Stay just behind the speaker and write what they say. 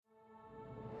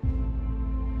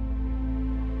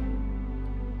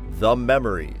the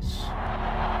memories.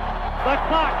 The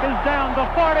clock is down to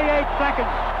 48 seconds.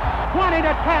 20-10,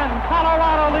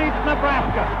 Colorado leads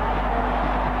Nebraska.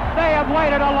 They have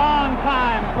waited a long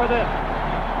time for this.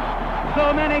 So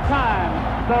many times,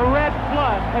 the red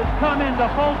flood has come into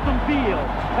Folsom Field,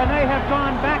 and they have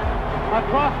gone back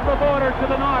across the border to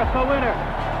the north a winner.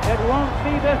 It won't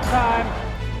be this time.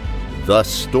 The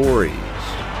stories.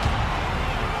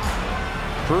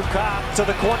 Prukop to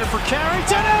the corner for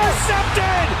Carrington,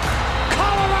 intercepted!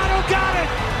 Colorado got it!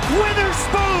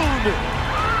 Witherspoon!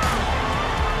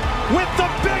 With the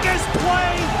biggest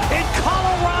play in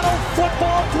Colorado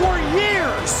football for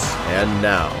years! And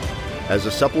now, as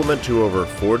a supplement to over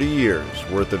 40 years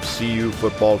worth of CU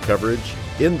football coverage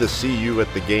in the CU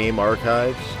at the Game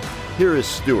archives, here is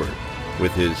Stuart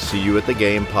with his CU at the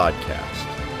Game podcast.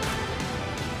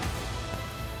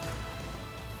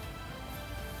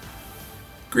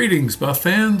 Greetings, Buff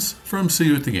fans, from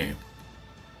CU at the Game.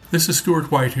 This is Stuart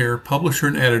Whitehair, publisher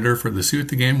and editor for the CU at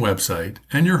the Game website,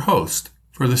 and your host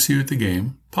for the CU at the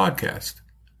Game podcast.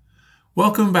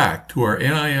 Welcome back to our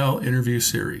NIL interview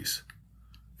series.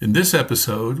 In this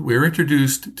episode, we are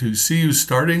introduced to CU's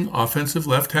starting offensive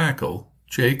left tackle,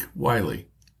 Jake Wiley.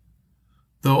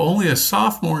 Though only a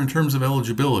sophomore in terms of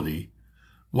eligibility,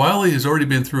 Wiley has already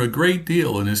been through a great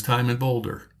deal in his time in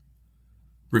Boulder.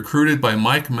 Recruited by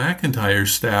Mike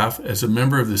MacIntyre's staff as a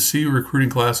member of the CU recruiting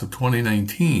class of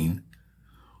 2019,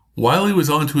 Wiley was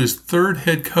on to his third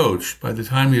head coach by the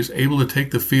time he was able to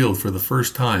take the field for the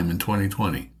first time in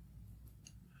 2020.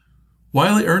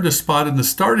 Wiley earned a spot in the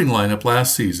starting lineup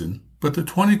last season, but the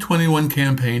 2021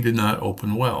 campaign did not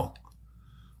open well.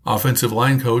 Offensive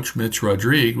line coach Mitch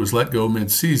Rodrigue was let go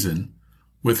mid-season,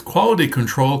 with quality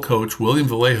control coach William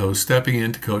Vlachos stepping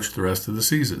in to coach the rest of the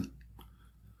season.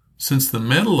 Since the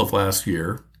middle of last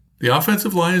year, the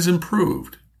offensive line has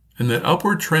improved, and that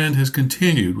upward trend has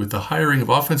continued with the hiring of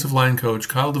offensive line coach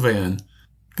Kyle DeVan,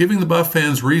 giving the Buff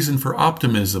fans reason for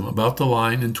optimism about the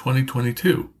line in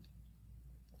 2022.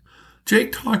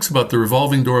 Jake talks about the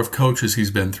revolving door of coaches he's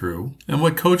been through and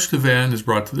what Coach DeVan has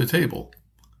brought to the table.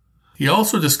 He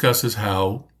also discusses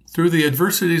how, through the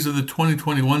adversities of the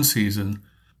 2021 season,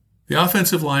 the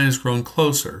offensive line has grown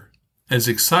closer, as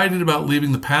excited about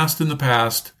leaving the past in the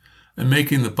past and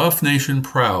making the Buff Nation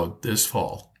proud this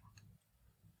fall.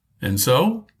 And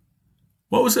so,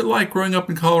 what was it like growing up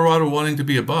in Colorado wanting to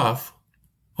be a Buff,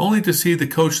 only to see the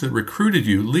coach that recruited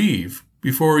you leave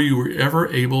before you were ever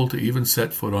able to even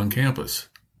set foot on campus?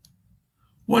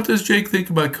 What does Jake think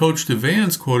about Coach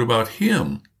DeVan's quote about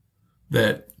him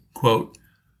that, quote,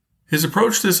 his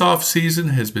approach this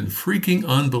offseason has been freaking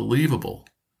unbelievable.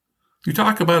 You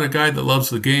talk about a guy that loves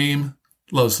the game,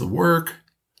 loves the work,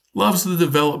 loves the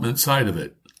development side of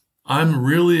it. I'm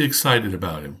really excited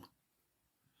about him.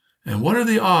 And what are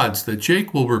the odds that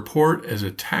Jake will report as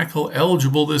a tackle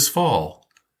eligible this fall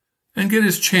and get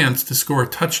his chance to score a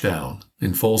touchdown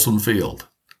in Folsom Field?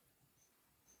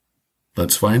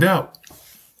 Let's find out.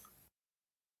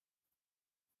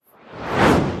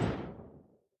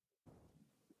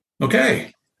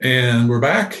 Okay, and we're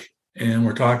back, and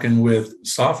we're talking with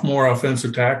sophomore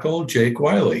offensive tackle Jake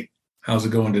Wiley. How's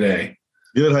it going today?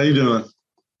 Good. How you doing?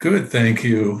 Good, thank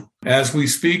you. As we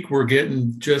speak, we're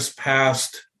getting just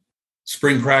past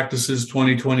spring practices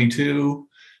 2022.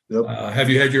 Yep. Have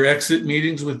you had your exit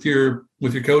meetings with your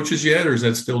coaches yet, or is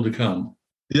that still to come?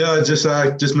 Yeah, I just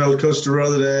met with Coach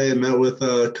DeVan today and met with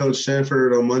Coach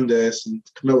Sanford on Monday. So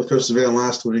met with Coach DeVan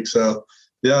last week. So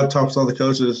yeah, I've talked to all the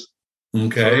coaches.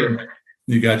 Okay.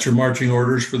 You got your marching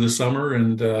orders for the summer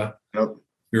and Yep.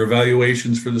 Your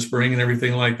evaluations for the spring and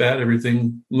everything like that.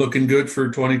 Everything looking good for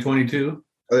 2022?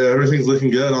 Yeah, everything's looking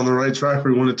good, on the right track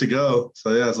where we want it to go.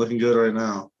 So yeah, it's looking good right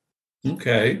now.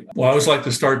 Okay. Well, I always like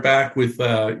to start back with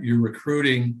your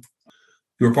recruiting.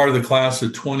 You were part of the class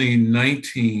of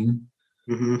 2019.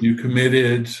 Mm-hmm. You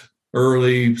committed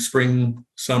early spring,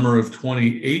 summer of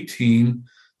 2018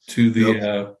 to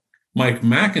the Mike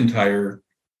MacIntyre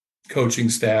coaching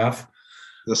staff.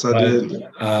 Yes, I did.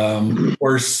 Of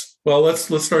course, well, let's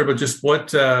start about just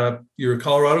what you're a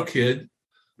Colorado kid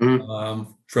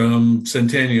from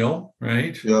Centennial,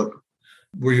 right? Yep.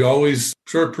 Were you always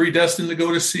sort of predestined to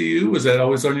go to CU? Was that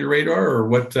always on your radar, or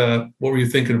what were you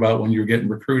thinking about when you were getting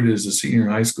recruited as a senior in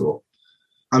high school?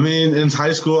 I mean, in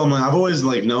high school, I've always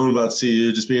known about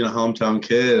CU, just being a hometown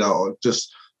kid.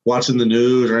 Just watching the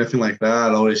news or anything like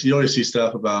that. You always see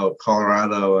stuff about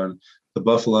Colorado and the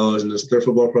Buffaloes and their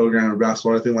football program or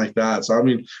basketball, anything like that. So,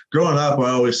 growing up,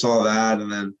 I always saw that.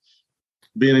 And then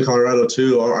being in Colorado,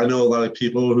 too, I know a lot of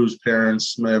people whose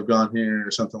parents may have gone here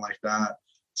or something like that.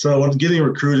 So when getting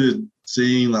recruited,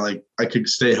 seeing that, I could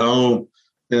stay home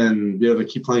and be able to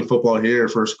keep playing football here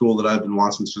for a school that I've been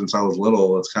watching since I was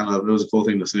little. It was a cool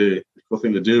thing to see, a cool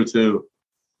thing to do too.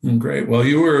 Great. Well,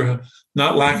 you were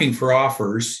not lacking for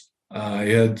offers. You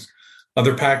had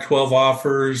other Pac-12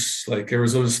 offers like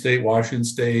Arizona State, Washington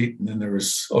State, and then there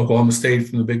was Oklahoma State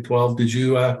from the Big 12. Did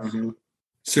you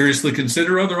seriously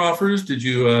consider other offers? Did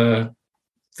you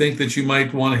think that you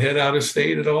might want to head out of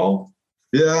state at all?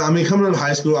 Yeah, I mean, coming out of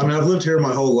high school, I've lived here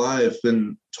my whole life,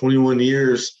 been 21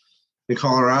 years in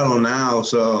Colorado now.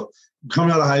 So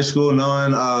coming out of high school,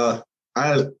 knowing I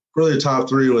had really the top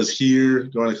three was here,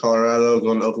 going to Colorado,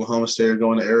 going to Oklahoma State, or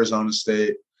going to Arizona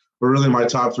State were really my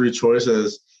top three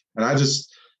choices. And I just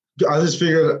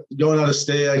figured going out of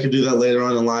state, I could do that later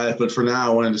on in life. But for now,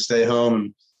 I wanted to stay home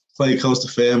and play close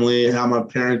to family, have my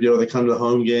parents be able to come to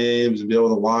home games and be able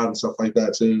to watch and stuff like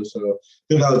that too. So I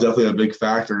think that was definitely a big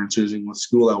factor in choosing what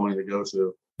school I wanted to go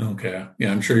to. Okay.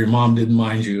 Yeah, I'm sure your mom didn't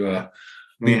mind you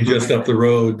being just up the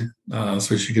road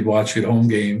so she could watch you at home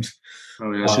games.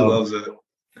 Oh, yeah, she loves it.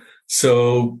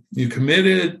 So you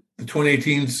committed the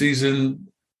 2018 season,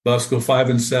 Buffs go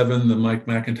 5-7. The Mike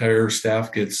MacIntyre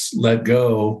staff gets let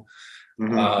go.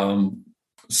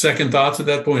 Second thoughts at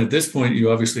that point? At this point, you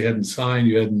obviously hadn't signed.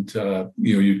 You hadn't,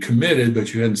 you'd committed,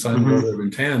 but you hadn't signed the letter of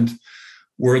intent.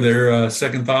 Were there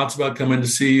second thoughts about coming to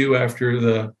see you after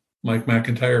the Mike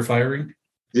MacIntyre firing?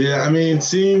 Yeah, I mean,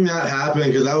 seeing that happen,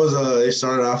 because that was they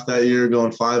started off that year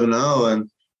going 5-0,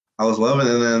 and I was loving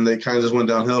it, and then they kind of just went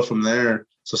downhill from there.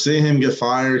 So seeing him get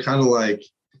fired, kind of like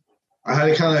I had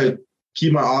to kind of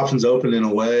keep my options open in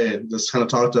a way, and just kind of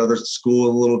talk to other schools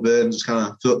a little bit, and just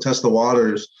kind of test the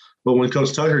waters. But when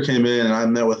Coach Tucker came in and I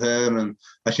met with him, and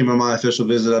I came on my official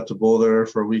visit up to Boulder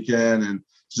for a weekend, and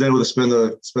was able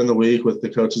to spend the week with the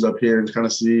coaches up here and kind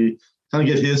of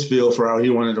get his feel for how he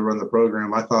wanted to run the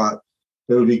program. I thought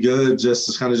it would be good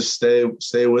just to kind of just stay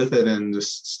with it and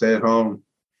just stay at home.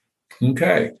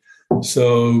 Okay.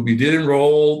 So you did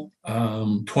enroll.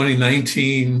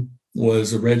 2019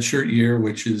 was a redshirt year,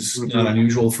 which is not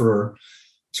unusual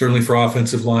certainly for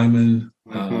offensive linemen.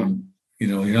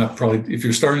 You're not probably, if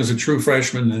you're starting as a true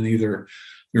freshman, then either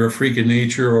you're a freak of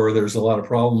nature or there's a lot of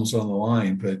problems on the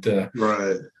line. But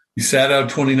right. You sat out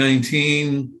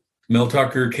 2019. Mel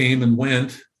Tucker came and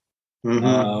went.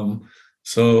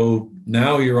 So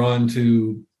now you're on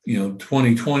to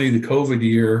 2020, the COVID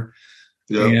year,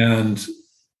 and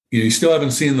you still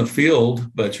haven't seen the field,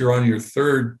 but you're on your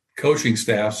third coaching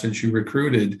staff since you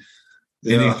recruited.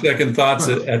 Any second thoughts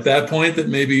at that point that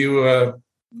maybe you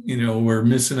were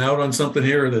missing out on something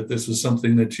here, or that this was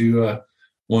something that you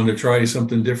wanted to try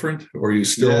something different, or are you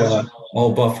still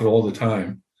all Buff all the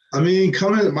time? I mean,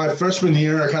 coming my freshman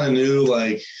year, I kind of knew,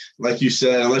 like you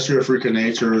said, unless you're a freak of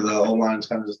nature, the O-line's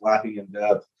kind of just lacking in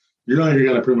depth. You're going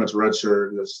to pretty much redshirt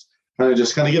and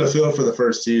just kind of get a feel for the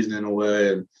first season in a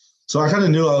way. And so I kind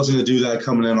of knew I was going to do that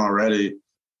coming in already.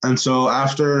 And so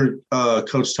after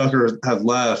Coach Tucker had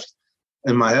left,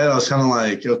 in my head, I was kind of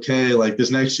like, okay, like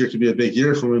this next year could be a big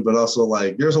year for me, but also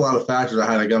like there's a lot of factors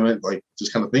I had to come in, like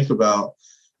just kind of think about.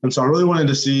 And so I really wanted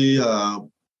to see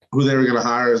who they were going to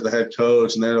hire as the head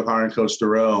coach, and they ended up hiring Coach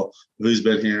Darrell, who's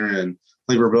been here, and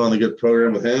I think we're building a good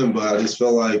program with him. But I just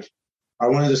felt like I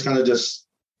wanted to just kind of just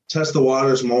test the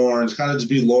waters more and just kind of just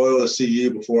be loyal to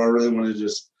CU before I really wanted to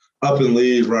just up and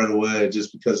leave right away,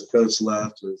 just because the coach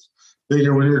left. It's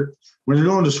bigger when you're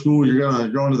going to school, you're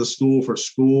going to the school for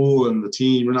school and the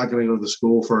team. You're not going to go to the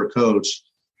school for a coach.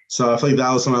 So I think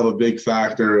that was a big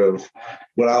factor of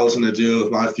what I was going to do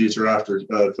with my future after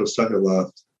Coach Tucker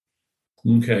left.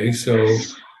 Okay, so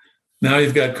now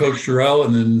you've got Coach Darrell,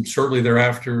 and then shortly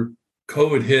thereafter,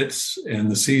 COVID hits and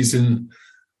the season.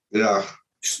 Yeah.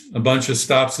 A bunch of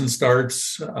stops and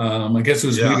starts. I guess it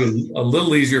was maybe a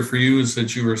little easier for you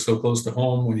since you were so close to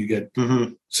home when you get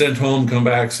sent home, come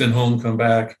back, sent home, come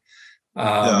back.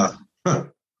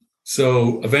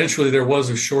 So eventually there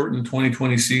was a shortened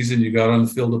 2020 season. You got on the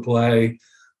field to play,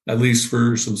 at least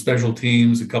for some special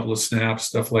teams, a couple of snaps,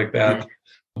 stuff like that.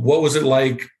 What was it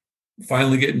like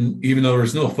finally getting, even though there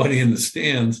was nobody in the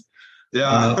stands,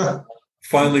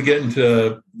 finally getting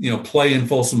to, play in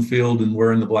Folsom Field and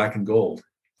wearing the black and gold?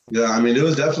 Yeah, I mean, it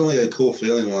was definitely a cool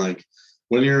feeling. Like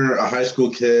when you're a high school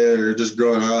kid or just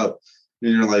growing up,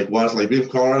 and you're like watching, like being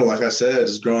from Colorado, like I said,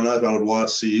 just growing up, I would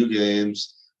watch CU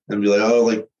games and be like, oh,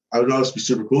 like I would always be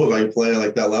super cool if I could play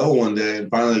like that level one day, and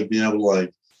finally being able to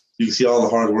like, you can see all the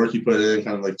hard work you put in,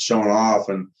 kind of like showing off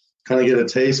and kind of get a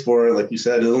taste for it. Like you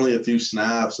said, there's only a few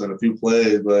snaps and a few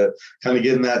plays, but kind of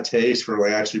getting that taste for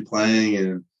like actually playing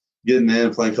and getting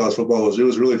in, playing college football it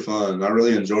was really fun. I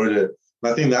really enjoyed it.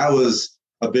 And I think that was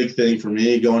a big thing for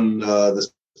me going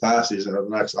this past season or the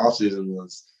next off season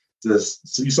was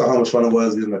just you saw how much fun it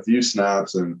was getting a few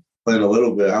snaps and playing a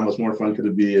little bit. How much more fun could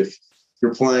it be if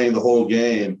you're playing the whole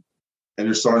game and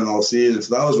you're starting the whole season?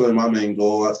 So that was really my main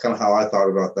goal. That's kind of how I thought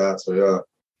about that. So, yeah.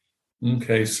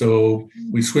 Okay, so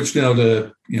we switched now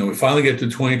to, we finally get to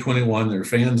 2021. There are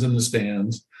fans in the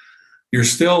stands. You're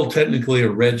still technically a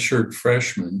redshirt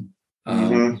freshman,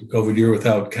 COVID year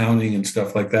without counting and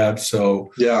stuff like that.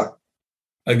 So, yeah.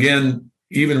 Again,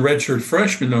 even redshirt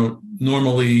freshmen don't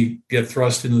normally get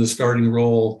thrust into the starting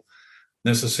role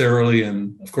necessarily.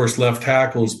 And, of course, left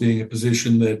tackles being a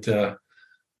position that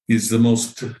is the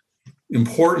most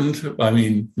important. I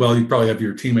mean, well, you probably have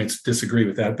your teammates disagree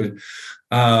with that, but,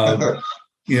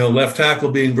 left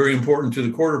tackle being very important to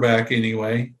the quarterback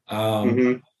anyway.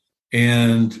 And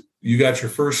you got your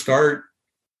first start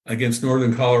against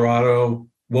Northern Colorado.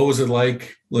 What was it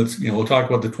like? We'll talk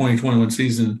about the 2021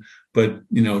 season, but,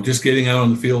 just getting out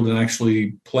on the field and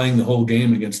actually playing the whole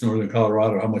game against Northern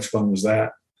Colorado, how much fun was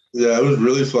that? Yeah, it was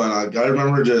really fun. I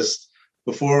remember just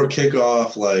before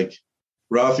kickoff, like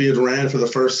Ralphie had ran for the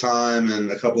first time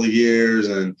in a couple of years,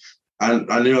 and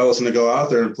I knew I was going to go out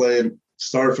there and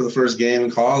start for the first game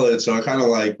in college. So I kind of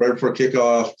like right before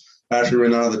kickoff, after we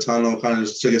ran out of the tunnel, kind of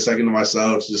just took a second to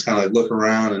myself to just kind of like look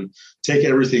around and take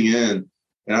everything in.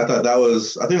 And I thought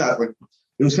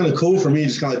it was kind of cool for me,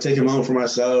 just kind of take a moment for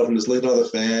myself and just look at all the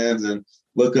fans and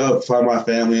look up, find my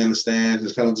family in the stands,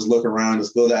 just kind of just look around,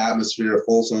 just feel the atmosphere of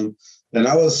Folsom. And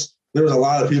there was a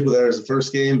lot of people there. It was the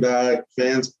first game back,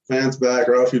 fans back,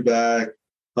 Ralphie back,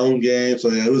 home game. So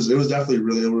yeah, it was definitely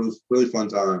really fun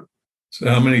time. So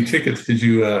how many tickets did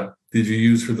you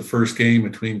use for the first game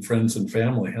between friends and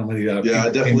family? How many? Yeah, I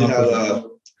definitely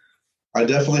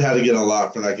had to get a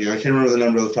lot for that game. I can't remember the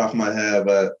number off the top of my head,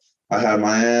 but I had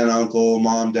my aunt, uncle,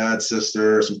 mom, dad,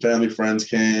 sister, some family friends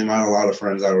came. I had a lot of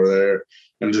friends that were there,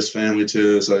 and just family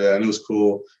too. So yeah, and it was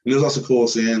cool. And it was also cool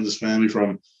seeing just family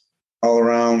from all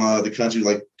around the country.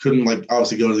 Like couldn't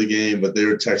obviously go to the game, but they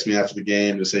would text me after the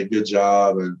game to say good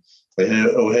job and like,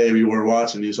 hey, we were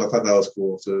watching you. So I thought that was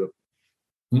cool too.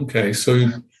 Okay, so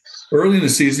early in the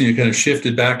season, you kind of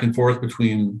shifted back and forth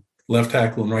between left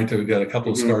tackle and right tackle. We got a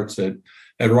couple of starts at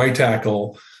right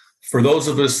tackle. For those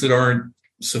of us that aren't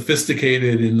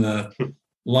sophisticated in the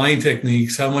line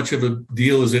techniques, how much of a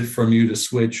deal is it from you to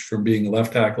switch from being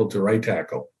left tackle to right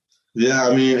tackle? Yeah,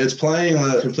 I mean, it's playing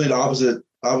the complete opposite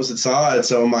side.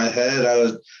 So in my head,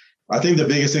 I think the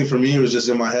biggest thing for me was just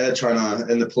in my head trying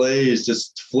to, in the plays,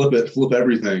 just flip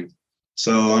everything.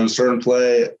 So on a certain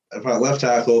play, if I left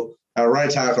tackle, at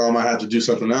right tackle, I might have to do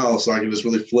something else so I can just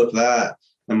really flip that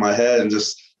in my head. And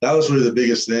just that was really the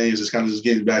biggest thing, is just kind of just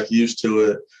getting back used to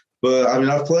it. But I mean,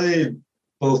 I've played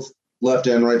both left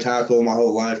and right tackle my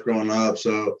whole life growing up.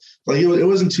 So like it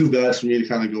wasn't too bad for me to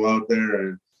kind of go out there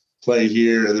and play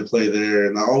here and then play there.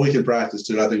 And all week in practice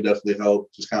too, I think definitely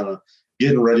helped, just kind of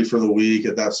getting ready for the week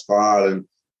at that spot and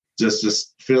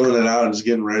just feeling it out and just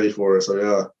getting ready for it. So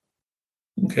yeah.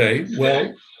 Okay.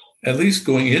 Well, at least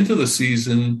going into the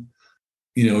season,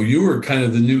 you were kind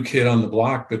of the new kid on the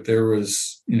block, but there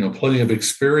was, plenty of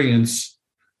experience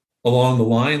along the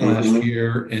line last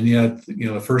year. And yet,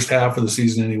 the first half of the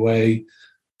season anyway,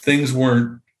 things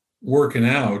weren't working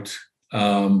out.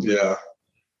 Yeah.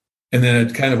 And then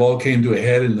it kind of all came to a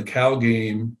head in the Cal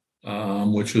game,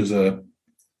 which was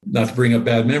not to bring up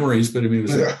bad memories, but I mean, it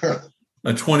was a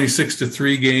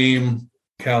 26-3 game.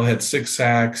 Cal had 6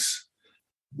 sacks.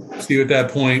 Steve at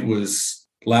that point was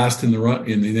last in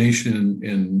the nation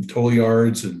in total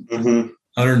yards and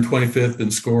 125th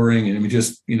in scoring. And I mean,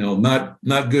 just,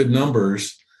 not good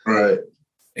numbers. Right.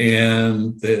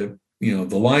 And the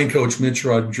line coach, Mitch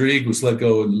Rodrigue, was let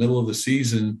go in the middle of the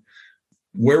season.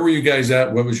 Where were you guys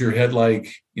at? What was your head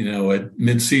like, at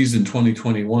mid-season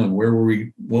 2021? Where were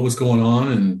we? What was going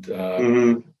on? And,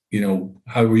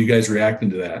 how were you guys reacting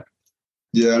to that?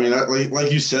 Yeah, I mean,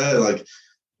 like you said, like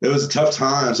it was a tough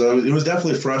time. So it was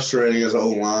definitely frustrating as an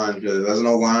O-line, because as an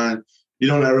O-line, you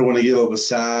don't ever want to give up a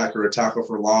sack or a tackle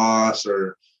for loss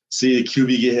or see a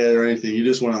QB get hit or anything. You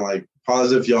just want to like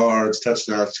positive yards,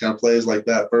 touchdowns, kind of plays like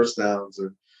that, first downs.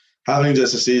 And having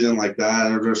just a season like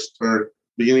that or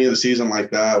beginning of the season like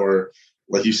that, where,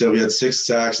 like you said, we had 6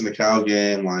 sacks in the Cal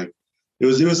game. Like it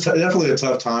was definitely a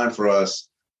tough time for us.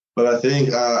 But I think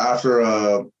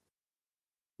after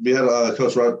we had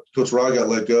Coach Rod got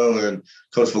let go and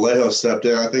Coach Vlachos stepped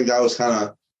in, I think that was kind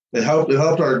of it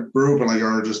helped our group and like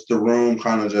the room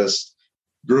kind of just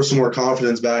grew some more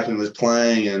confidence back into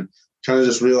playing and kind of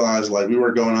just realized like we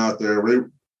were going out there, we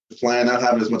were playing, not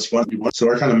having as much fun as we wanted. So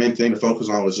our kind of main thing to focus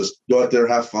on was just go out there,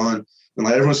 have fun. And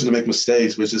like everyone's going to make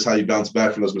mistakes, which is how you bounce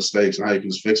back from those mistakes and how you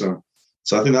can just fix them.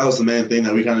 So I think that was the main thing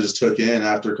that we kind of just took in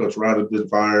after Coach Rod had been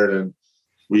fired, and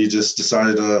we just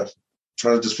decided to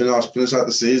try to just finish out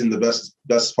the season the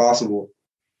best possible.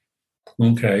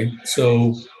 Okay.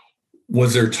 So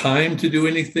was there time to do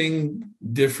anything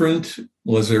different?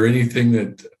 Was there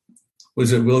anything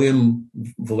was it William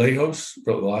Vlachos?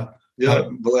 Yeah,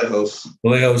 Vlachos.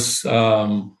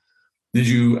 Vlachos. Did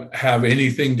you have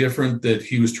anything different that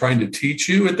he was trying to teach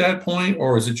you at that point?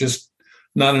 Or was it just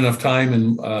not enough time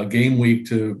in game week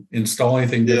to install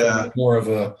anything different? Yeah. More of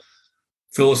a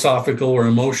philosophical or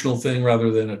emotional thing rather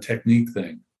than a technique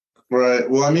thing? Right.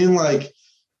 Well, I mean, like,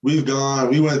 we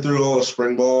went through all the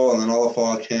spring ball and then all the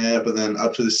fall camp and then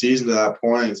up to the season to that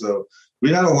point. So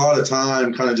we had a lot of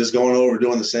time kind of just going over,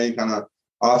 doing the same kind of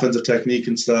offensive technique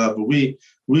and stuff. But we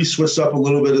switched up a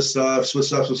little bit of stuff,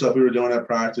 switched up some stuff we were doing at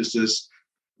practice, just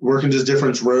working just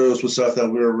different drills with stuff that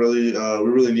we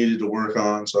really needed to work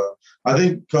on. So I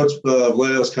think Coach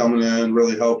Vlachos coming in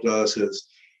really helped us. It's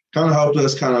kind of helped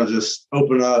us kind of just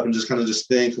open up and just kind of just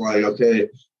think like, okay,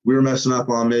 we were messing up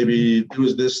on maybe it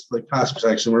was this like pass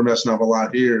protection. We're messing up a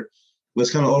lot here.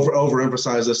 Let's kind of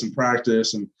overemphasize this in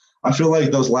practice. And I feel like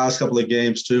those last couple of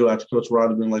games too, after Coach Rod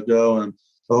had been let go and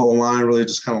the whole line really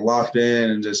just kind of locked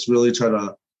in and just really try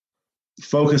to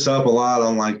focus up a lot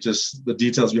on like just the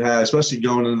details we had, especially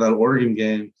going into that Oregon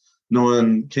game,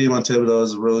 knowing Kayvon Thibodeau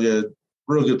is a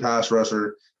real good pass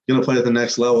rusher, going to play at the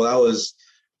next level. That was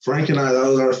Frank and I, that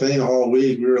was our thing all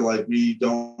week. We were like, we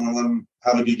don't want to let him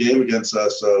have a good game against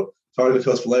us. So talking to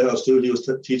Coach Vlachos too, he was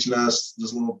teaching us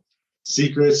just little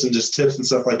secrets and just tips and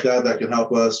stuff like that can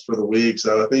help us for the week.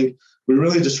 So I think we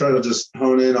really just try to just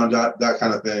hone in on that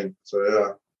kind of thing.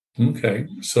 So, yeah. Okay.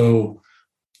 So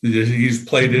he's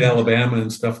played at Alabama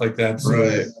and stuff like that.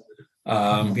 So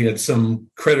right. He had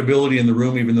some credibility in the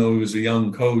room, even though he was a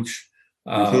young coach.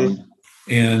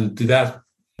 And did that,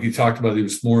 you talked about he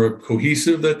was more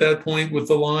cohesive at that point with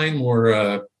the line,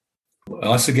 more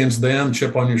us against them,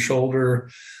 chip on your shoulder.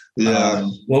 Yeah.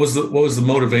 What was the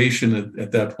motivation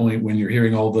at that point when you're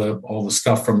hearing all the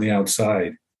stuff from the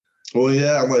outside? Well,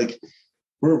 yeah, like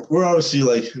we're obviously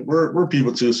like we're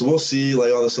people too, so we'll see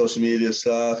like all the social media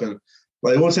stuff and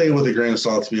like we'll take it with a grain of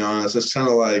salt, to be honest. It's kind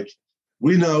of like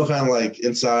we know kind of like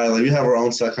inside, like we have our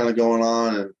own stuff kind of going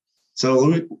on, and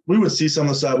so we would see some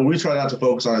of the stuff, but we try not to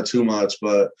focus on it too much.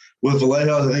 But with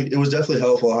Vlachos, I think it was definitely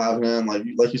helpful having him,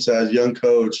 like you said, young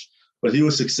coach, but he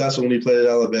was successful when he played at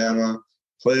Alabama.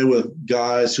 Played with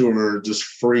guys who were just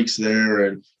freaks there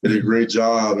and did a great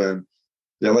job. And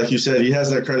yeah, like you said, he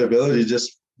has that credibility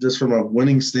just from a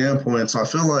winning standpoint. So I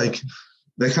feel like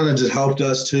that kind of just helped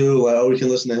us too. Like, oh, we can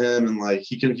listen to him and like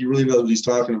he really knows what he's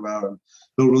talking about, and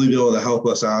he'll really be able to help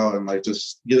us out and like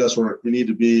just get us where we need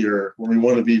to be or where we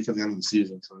want to be for the end of the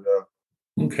season. So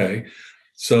yeah. Okay,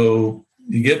 so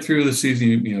you get through the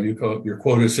season. Your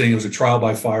quote is saying it was a trial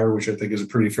by fire, which I think is a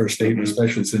pretty fair statement,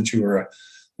 especially since you were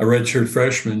a redshirt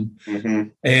freshman.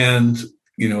 And,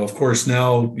 of course,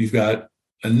 now you've got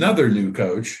another new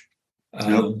coach.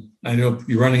 I know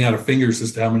you're running out of fingers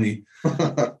as to how many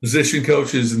position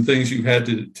coaches and things you've had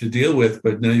to deal with,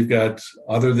 but now you've got,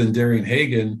 other than Darian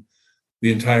Hagan,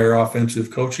 the entire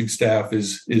offensive coaching staff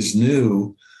is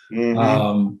new.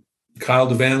 Kyle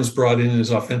DeVan was brought in as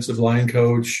offensive line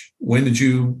coach. When did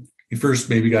you first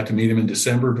maybe got to meet him in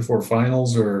December before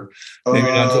finals, or maybe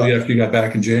not until after you got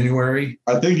back in January?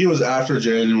 I think it was after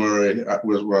January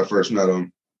was where I first met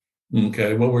him.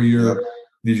 Okay. What were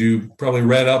did you probably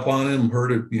read up on him,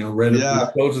 heard it,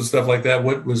 read quotes and stuff like that?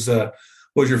 What was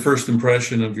your first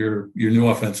impression of your new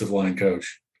offensive line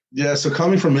coach? Yeah. So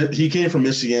he came from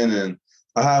Michigan, and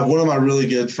I have one of my really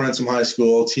good friends from high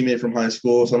school, teammate from high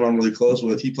school, someone I'm really close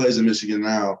with. He plays in Michigan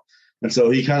now. And so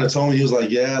he kind of told me, he was like,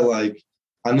 yeah, like,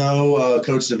 I know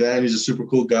Coach DeVan, he's a super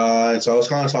cool guy. So I was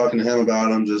kind of talking to him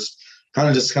about him, just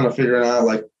kind of figuring out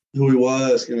like who he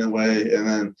was in a way. And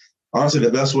then honestly, the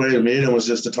best way to meet him was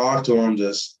just to talk to him.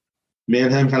 Just me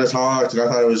and him kind of talked. And I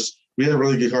thought we had a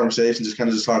really good conversation,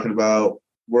 just talking about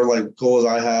where like goals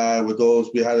I had, what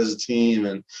goals we had as a team,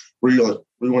 and where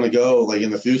we want to go like in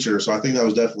the future. So I think that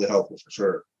was definitely helpful for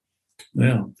sure.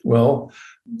 Yeah. Well,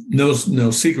 no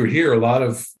secret here. A lot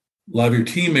of your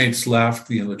teammates left.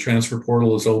 The transfer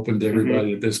portal is open to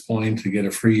everybody at this point to get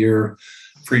a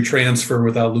free transfer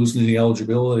without losing any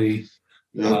eligibility.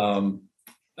 Yeah.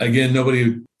 Again, nobody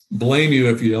would blame you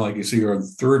if like you see you're a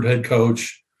third head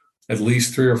coach, at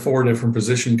least 3 or 4 different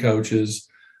position coaches.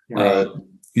 Right.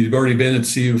 You've already been at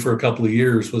CU for a couple of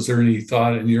years. Was there any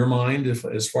thought in your mind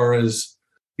as far as,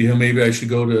 maybe I should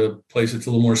go to a place that's a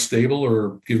little more stable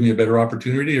or give me a better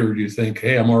opportunity? Or do you think,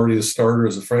 hey, I'm already a starter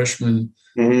as a freshman.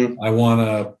 I want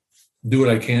to do what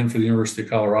I can for the University of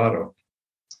Colorado?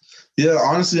 Yeah,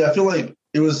 honestly, I feel like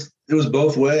it was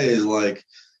both ways. Like,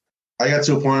 I got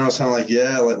to a point where I was kind of like,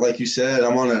 yeah, like you said,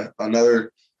 I'm on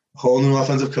another whole new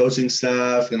offensive coaching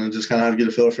staff, and I just kind of have to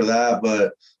get a feel for that.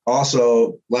 But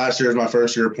also, last year was my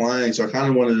first year playing, so I kind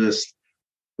of wanted to just,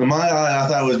 in my eye, I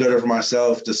thought it was better for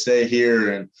myself to stay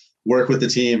here and work with the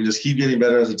team and just keep getting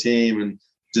better as a team and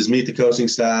just meet the coaching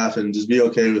staff and just be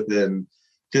okay with it.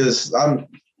 Because I'm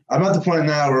at the point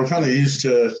now where I'm kind of used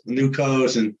to the new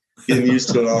coach and getting used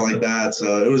to it all like that.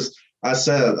 So I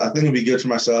think it'd be good for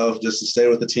myself just to stay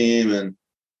with the team and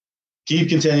keep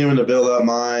continuing to build up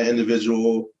my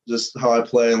individual, just how I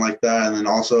play and like that. And then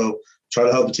also try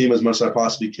to help the team as much as I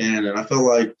possibly can. And I feel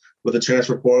like with the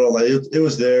transfer portal, like it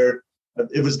was there.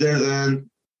 It was there then.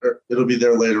 It'll be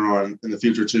there later on in the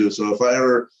future too. So if I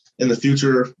ever in the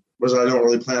future, which I don't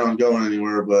really plan on going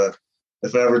anywhere, but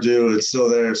if I ever do, it's still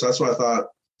there. So that's why I thought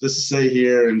just to stay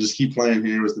here and just keep playing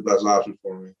here was the best option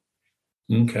for me.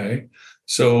 Okay.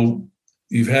 So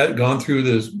you've gone through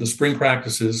the spring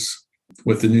practices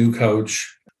with the new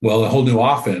coach, well, a whole new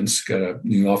offense, got a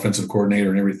new offensive coordinator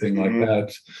and everything like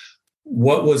that.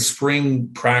 What was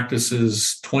spring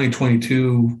practices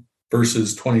 2022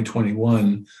 versus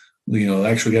 2021?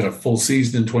 Actually got a full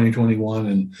season in 2021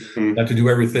 and got to do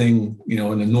everything, in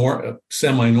a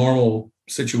semi-normal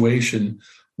situation.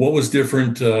 What was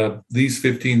different these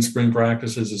 15 spring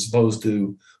practices as opposed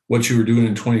to what you were doing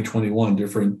in 2021?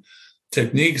 Different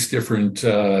techniques, different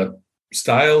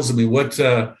styles? I mean, what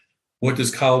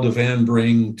does Kyle DeVan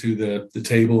bring to the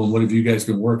table, and what have you guys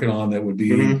been working on that would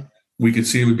be we could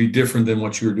see would be different than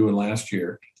what you were doing last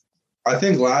year? I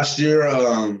think last year,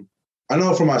 I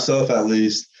know for myself at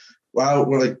least,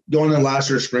 we're like going in last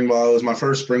year's spring ball. It was my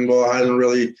first spring ball. I didn't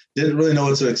really know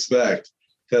what to expect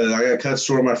because I got cut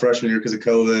short my freshman year because of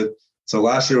COVID. So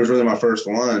last year was really my first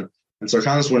one. And so I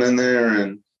kind of just went in there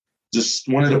and just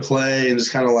wanted to play and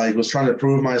just kind of like was trying to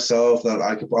prove myself that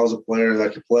I was a player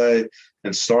that could play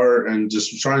and start and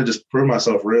just trying to just prove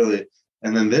myself really.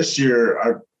 And then this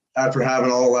year, after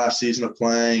having all last season of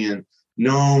playing and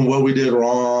knowing what we did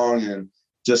wrong and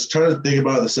just trying to think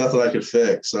about the stuff that I could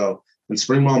fix. So in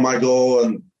spring ball, my goal,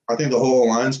 and I think the whole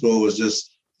Alliance goal, was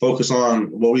just focus on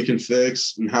what we can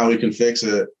fix and how we can fix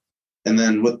it. And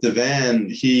then with DeVan,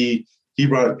 Coach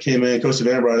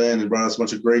DeVan brought in and brought us a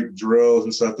bunch of great drills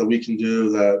and stuff that we can do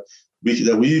that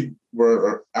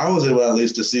I was able at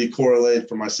least to see correlate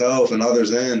for myself and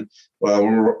others when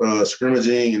we're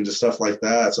scrimmaging and just stuff like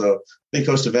that. So I think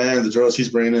Coach DeVan, the drills he's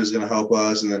bringing in is going to help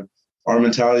us. And then our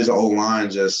mentality as an old line,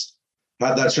 just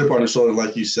have that chip on your shoulder,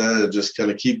 like you said, just kind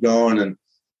of keep going. And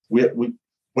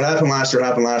what happened last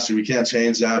year, we can't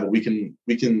change that, but we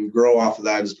can grow off of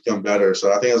that and just become better.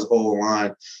 So I think as a whole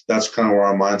line, that's kind of where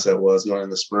our mindset was going in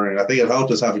the spring. I think it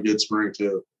helped us have a good spring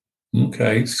too.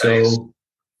 Okay. So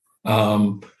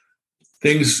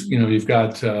things, you've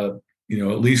got, at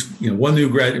least, one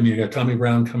new grad. I mean, you got Tommy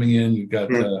Brown coming in, you've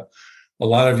got a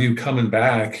lot of you coming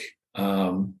back.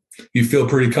 You feel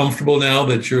pretty comfortable now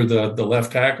that you're the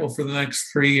left tackle for the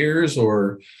next 3 years,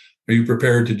 or are you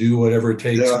prepared to do whatever it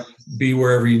takes, be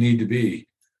wherever you need to be?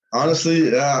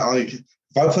 Honestly, yeah. Like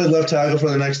if I play left tackle for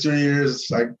the next 3 years,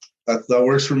 that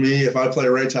works for me. If I play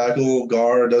right tackle,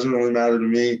 guard, doesn't really matter to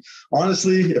me.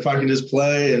 Honestly, if I can just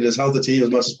play and just help the team as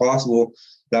much as possible,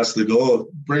 that's the goal.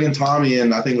 Bringing Tommy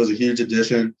in, I think, was a huge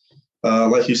addition.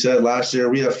 Like you said, last year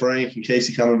we have Frank and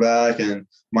Casey coming back and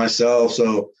myself.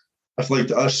 So I feel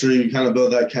like us three, we kind of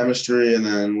build that chemistry. And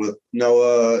then with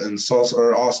Noah and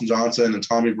Austin Johnson and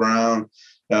Tommy Brown,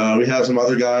 we have some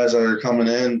other guys that are coming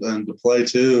in and to play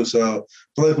too. So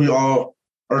I feel like we all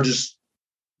are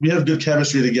we have good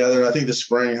chemistry together. And I think the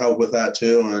spring helped with that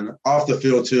too. And off the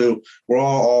field too, we're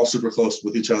all super close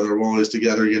with each other. We're always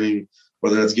together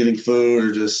whether it's getting food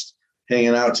or just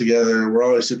hanging out together. We're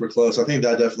always super close. I think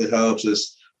that definitely helps,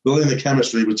 just building the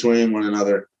chemistry between one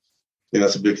another. I think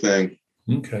that's a big thing.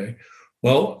 Okay.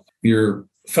 Well, your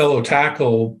fellow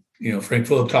tackle, Frank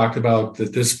Phillip talked about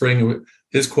that this spring,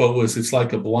 his quote was, "It's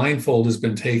like a blindfold has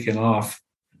been taken off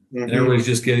and everybody's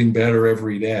just getting better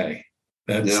every day."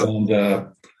 And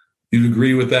you'd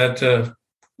agree with that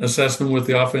assessment with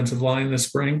the offensive line this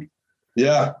spring?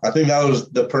 Yeah, I think that was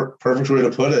the perfect way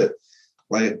to put it.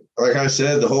 Like I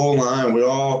said, the whole line,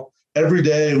 every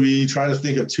day we try to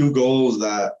think of two goals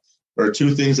or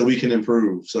two things that we can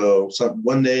improve. So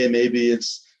one day maybe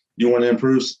it's you want to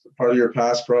improve part of your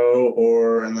pass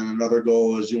pro, and then another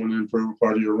goal is you want to improve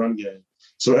part of your run game.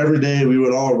 So every day we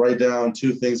would all write down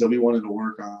two things that we wanted to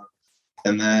work on.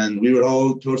 And then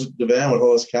Coach DeVan would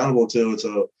hold us accountable to it.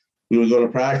 So we would go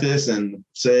to practice and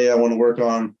say, I want to work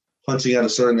on punching at a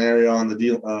certain area on the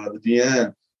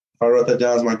DN. I wrote that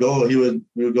down as my goal, we would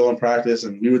go in practice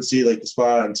and we would see like the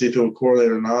spot and see if it would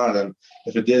correlate or not. And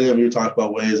if it didn't, we would talk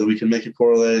about ways that we can make it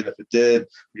correlate. And if it did,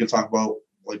 we can talk about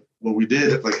like what we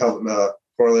did, like help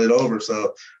correlate over.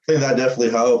 So I think that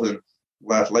definitely helped. And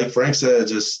like Frank said,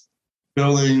 just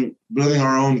building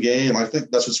our own game. I think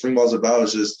that's what spring ball is about,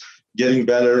 is just getting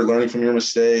better, learning from your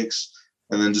mistakes,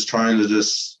 and then just trying to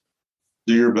just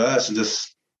do your best and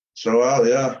just show out.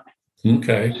 Yeah.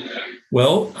 Okay.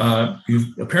 Well,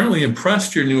 you've apparently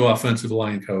impressed your new offensive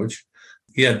line coach.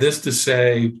 He had this to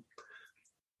say: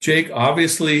 Jake,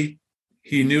 obviously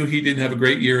he knew he didn't have a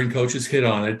great year and coaches hit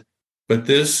on it, but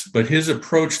his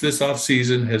approach this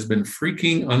offseason has been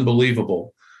freaking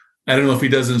unbelievable. I don't know if he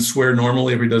doesn't swear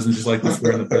normally, if he doesn't just like to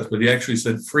swear in the press, but he actually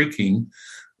said freaking.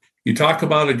 You talk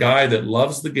about a guy that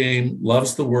loves the game,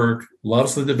 loves the work,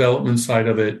 loves the development side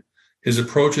of it. His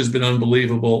approach has been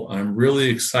unbelievable. I'm really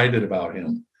excited about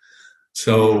him.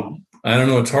 So I don't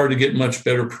know. It's hard to get much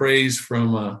better praise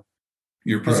from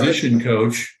your position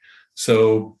coach.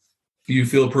 So you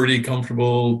feel pretty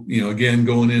comfortable, again,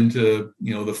 going into,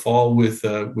 the fall with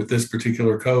this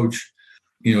particular coach.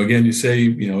 Again, you say,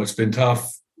 it's been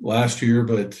tough last year,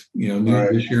 but,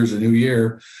 this year's a new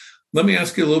year. Let me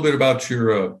ask you a little bit about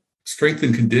your strength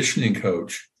and conditioning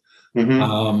coach.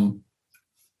 Mm-hmm.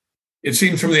 It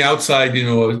seems from the outside,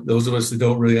 those of us that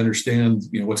don't really understand,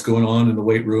 what's going on in the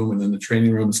weight room and then the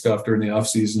training room and stuff during the off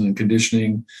season and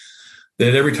conditioning,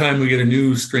 that every time we get a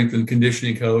new strength and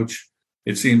conditioning coach,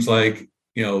 it seems like,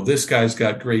 this guy's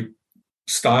got great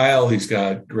style. He's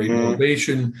got great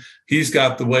motivation. He's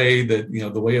got the way that,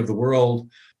 the way of the world.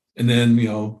 And then,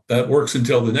 that works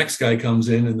until the next guy comes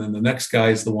in, and then the next guy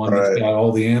is the one that's got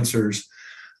all the answers.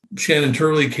 Shannon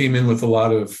Turley came in with a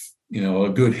lot of, a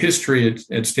good history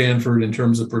at Stanford in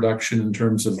terms of production, in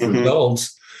terms of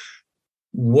results.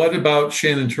 What about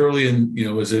Shannon Turley? And,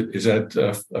 is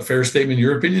that a fair statement in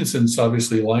your opinion, since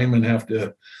obviously linemen have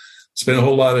to spend a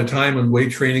whole lot of time on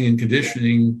weight training and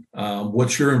conditioning?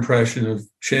 What's your impression of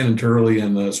Shannon Turley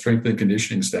and the strength and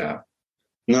conditioning staff?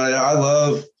 No, yeah, I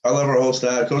love our whole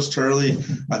staff. Coach Turley,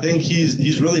 I think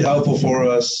he's really helpful for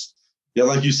us. Yeah,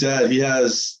 like you said, he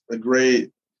has a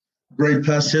great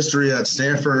past history at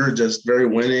Stanford, just very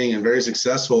winning and very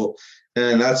successful.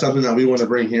 And that's something that we want to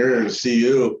bring here to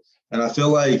CU. And I feel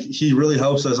like he really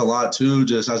helps us a lot too,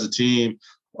 just as a team,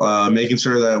 making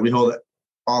sure that we hold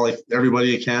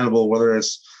everybody accountable, whether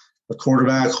it's a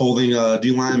quarterback holding a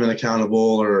D lineman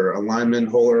accountable, or a lineman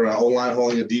or an O-line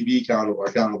holding a DB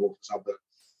accountable for something.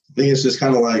 I think it's just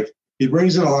kind of like he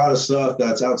brings in a lot of stuff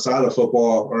that's outside of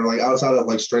football, or like outside of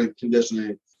like strength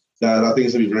conditioning, that I think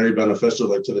is going to be very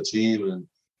beneficial to the team and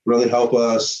really help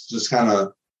us just kind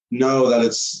of know that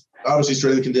it's obviously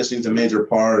strength and conditioning is a major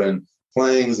part and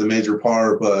playing is a major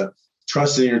part, but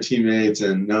trusting your teammates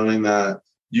and knowing that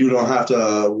you don't have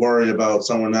to worry about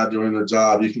someone not doing their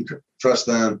job. You can trust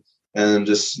them and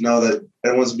just know that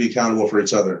everyone's going to be accountable for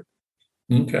each other.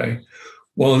 Okay.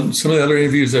 Well, in some of the other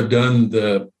interviews I've done,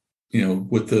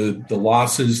 with the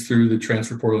losses through the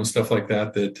transfer portal and stuff like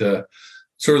that,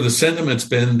 sort of the sentiment's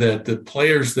been that the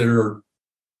players that are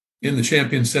in the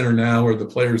Champion Center now are the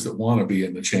players that want to be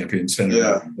in the Champion Center.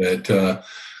 Yeah. That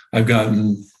I've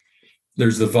gotten,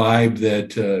 there's the vibe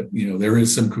that, there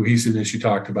is some cohesiveness. You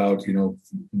talked about,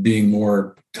 being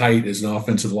more tight as an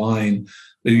offensive line.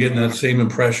 Are you getting that same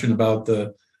impression about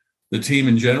the team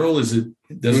in general? Does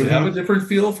it have a different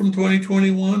feel from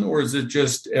 2021, or is it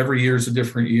just every year is a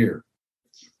different year?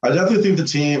 I definitely think the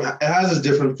team, it has a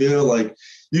different feel. Like,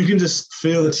 you can just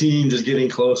feel the team just getting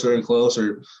closer and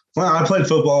closer. Well, I played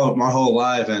football my whole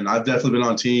life, and I've definitely been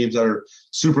on teams that are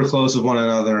super close with one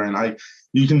another. And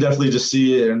you can definitely just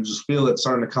see it and just feel it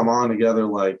starting to come on together.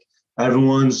 Like,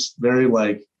 everyone's very,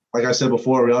 like I said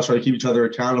before, we all try to keep each other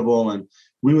accountable. And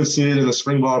we would see it in the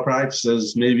spring ball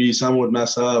practices. Maybe someone would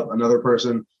mess up, another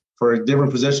person for a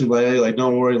different position, but hey, like,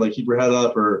 don't worry, like, keep your head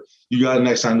up, or you got it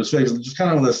next time to fix it. Just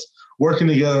kind of this working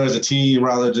together as a team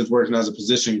rather than just working as a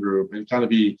position group, and kind of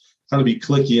be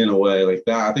cliquey in a way like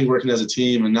that. I think working as a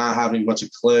team and not having a bunch of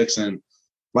cliques. And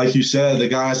like you said, the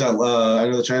guys that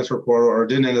entered the transfer portal or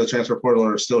didn't enter the transfer portal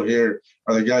are still here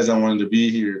are the guys that wanted to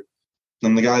be here.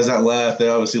 And the guys that left, they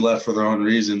obviously left for their own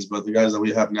reasons. But the guys that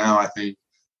we have now, I think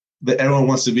that everyone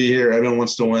wants to be here, everyone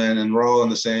wants to win, and we all have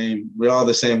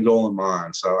the same goal in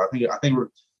mind. So I think we're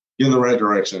in the right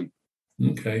direction.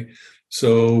 Okay.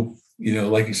 So,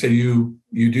 like you said, you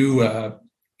do,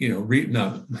 read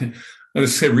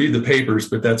the papers,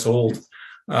 but that's old.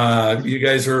 You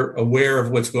guys are aware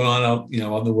of what's going on out,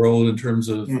 on the road in terms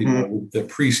of, the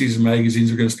preseason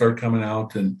magazines are going to start coming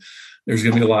out, and there's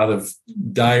going to be a lot of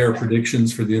dire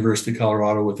predictions for the University of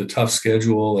Colorado with a tough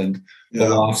schedule and the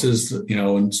losses,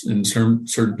 in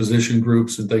certain position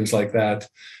groups and things like that.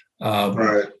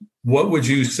 Right. What would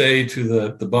you say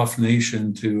to the Buff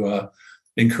Nation to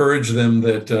encourage them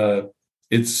that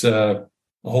it's a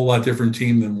whole lot different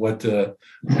team than what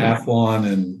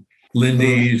Athlon and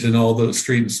Lindy's and all the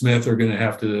Street and Smith are going to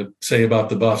have to say about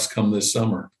the Buffs come this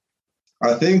summer?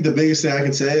 I think the biggest thing I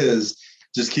can say is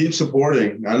just keep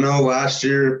supporting. I know last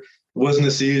year it wasn't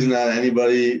a season that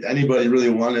anybody really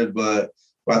wanted, but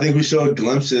I think we showed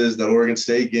glimpses. The Oregon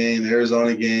State game, the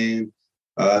Arizona game.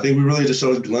 I think we really just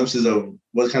showed glimpses of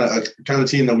what kind of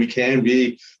team that we can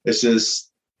be. It's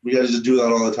just we got to just do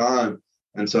that all the time.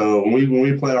 And so when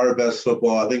we play our best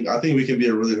football, I think we can be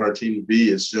a really hard team to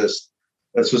beat. It's just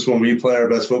when we play our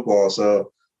best football.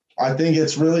 So I think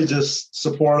it's really just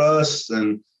support us,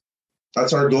 and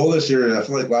that's our goal this year. I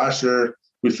feel like last year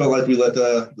we felt like we let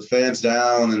the fans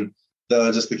down and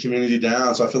just the community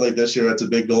down. So I feel like this year that's a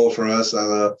big goal for us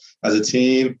as a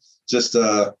team, just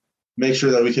make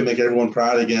sure that we can make everyone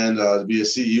proud again to be a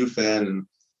CU fan. And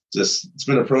just it's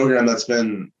been a program that's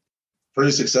been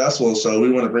pretty successful. So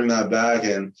we want to bring that back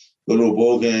and go to a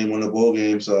bowl game, win a bowl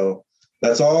game. So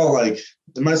that's all, like,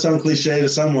 it might sound cliche to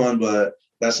someone, but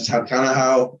that's just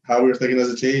how we were thinking as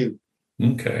a team.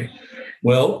 Okay.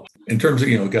 Well, in terms of,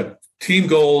 we've got team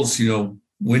goals,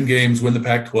 win games, win the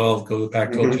Pac-12, go to the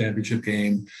Pac-12 championship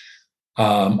game.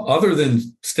 Other than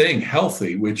staying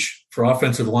healthy, which for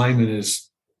offensive linemen is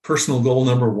personal goal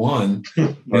number one,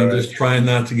 just trying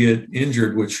not to get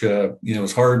injured, which,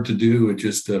 is hard to do. It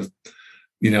just,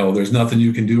 there's nothing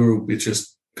you can do. It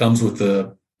just comes with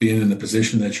being in the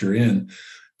position that you're in.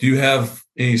 Do you have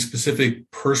any specific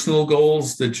personal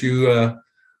goals that you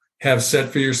have set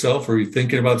for yourself, or are you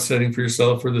thinking about setting for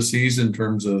yourself for the season in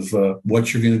terms of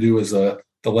what you're going to do as the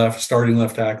starting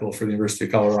left tackle for the University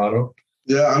of Colorado?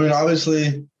 Yeah, I mean,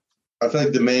 obviously, I feel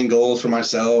like the main goals for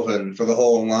myself and for the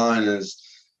whole line is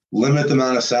limit the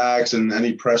amount of sacks and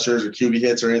any pressures or QB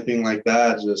hits or anything like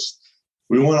that. Just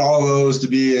we want all those to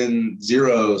be in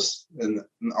zeros and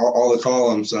all the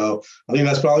columns. So I think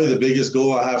that's probably the biggest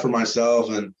goal I have for myself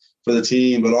and for the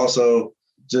team, but also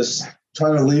just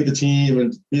trying to lead the team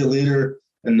and be a leader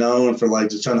and known for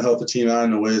just trying to help the team out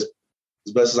in a way as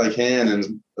best as I can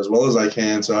and as well as I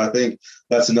can. So I think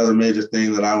that's another major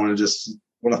thing that I want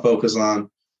to focus on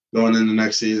going into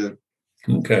next season.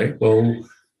 Okay. Well,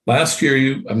 last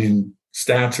year,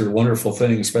 stats are a wonderful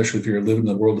thing, especially if you're living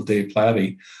in the world of Dave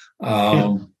Platty,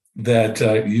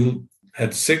 that you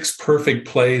had 6 perfect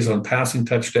plays on passing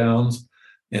touchdowns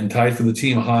and tied for the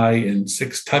team high in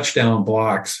 6 touchdown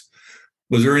blocks.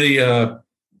 Was there any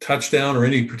touchdown or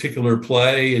any particular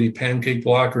play, any pancake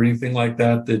block or anything like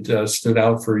that stood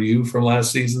out for you from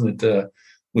last season that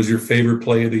was your favorite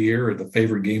play of the year or the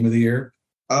favorite game of the year?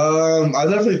 I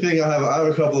definitely think I have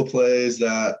a couple of plays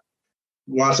that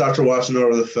after watching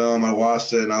over the film, I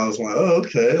watched it and I was like, oh,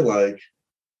 okay, that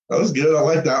was good. I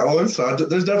like that one. So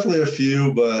there's definitely a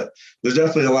few, but there's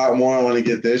definitely a lot more I want to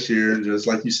get this year. And just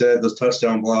like you said, those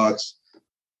touchdown blocks.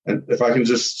 And if I can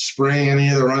just spring any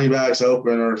of the running backs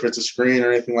open, or if it's a screen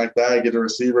or anything like that, get a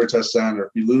receiver a touchdown, or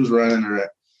if you lose running or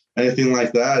anything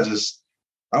like that,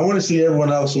 I want to see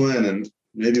everyone else win and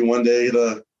maybe one day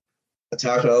a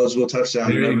tackle-eligible touchdown.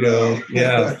 There you go.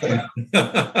 Yeah.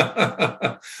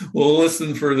 We'll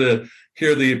listen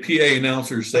hear the PA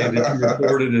announcer say that you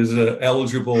reported as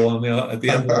eligible at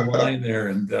the end of the line there,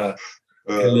 and a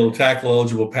little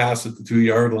tackle-eligible pass at the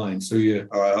 2-yard line. So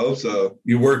I hope so.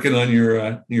 You're working on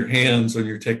your hands, on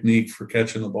your technique for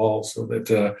catching the ball, so that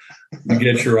you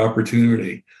get your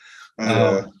opportunity.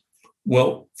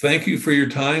 Well, thank you for your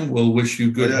time. We'll wish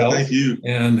you good health. Thank you.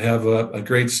 And have a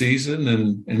great season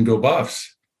and go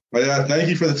Buffs. Thank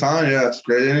you for the time. Yeah, it's a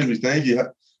great interview. Thank you.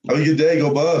 Have a good day.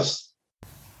 Go Buffs.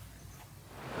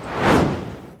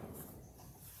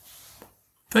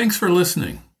 Thanks for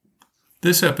listening.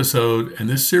 This episode and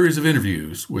this series of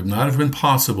interviews would not have been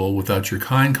possible without your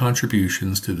kind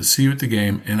contributions to the See You at the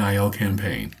Game NIL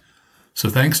campaign. So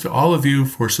thanks to all of you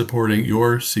for supporting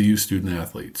your CU student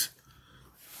athletes.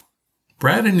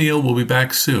 Brad and Neil will be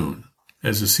back soon,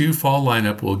 as the CU fall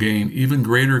lineup will gain even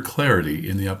greater clarity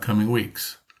in the upcoming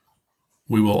weeks.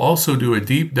 We will also do a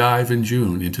deep dive in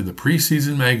June into the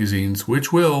preseason magazines,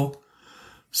 which will,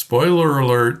 spoiler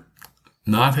alert,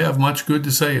 not have much good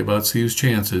to say about CU's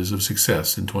chances of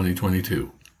success in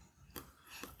 2022.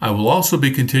 I will also be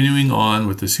continuing on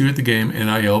with the See You at the Game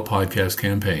NIL podcast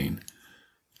campaign.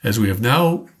 as we have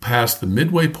now passed the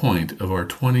midway point of our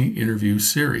 20-interview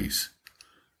series.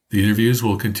 The interviews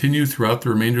will continue throughout the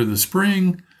remainder of the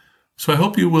spring, so I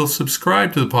hope you will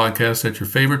subscribe to the podcast at your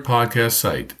favorite podcast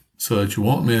site so that you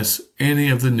won't miss any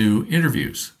of the new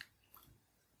interviews.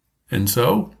 And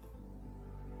so,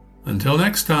 until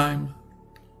next time,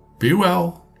 be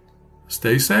well,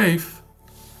 stay safe,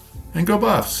 and go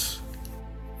Buffs!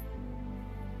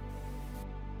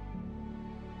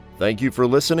 Thank you for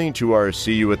listening to our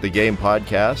See You at the Game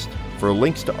podcast. For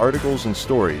links to articles and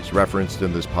stories referenced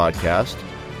in this podcast,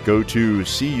 go to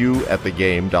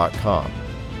seeyouatthegame.com.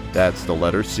 That's the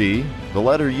letter C, the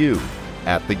letter U,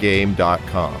 at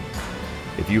thegame.com.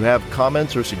 If you have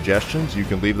comments or suggestions, you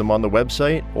can leave them on the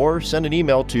website or send an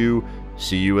email to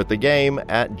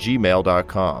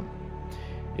seeyouatthegame@gmail.com.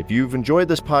 If you've enjoyed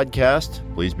this podcast,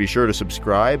 please be sure to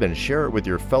subscribe and share it with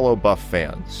your fellow Buff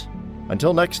fans.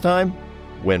 Until next time,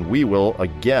 when we will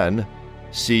again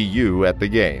see you at the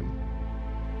game.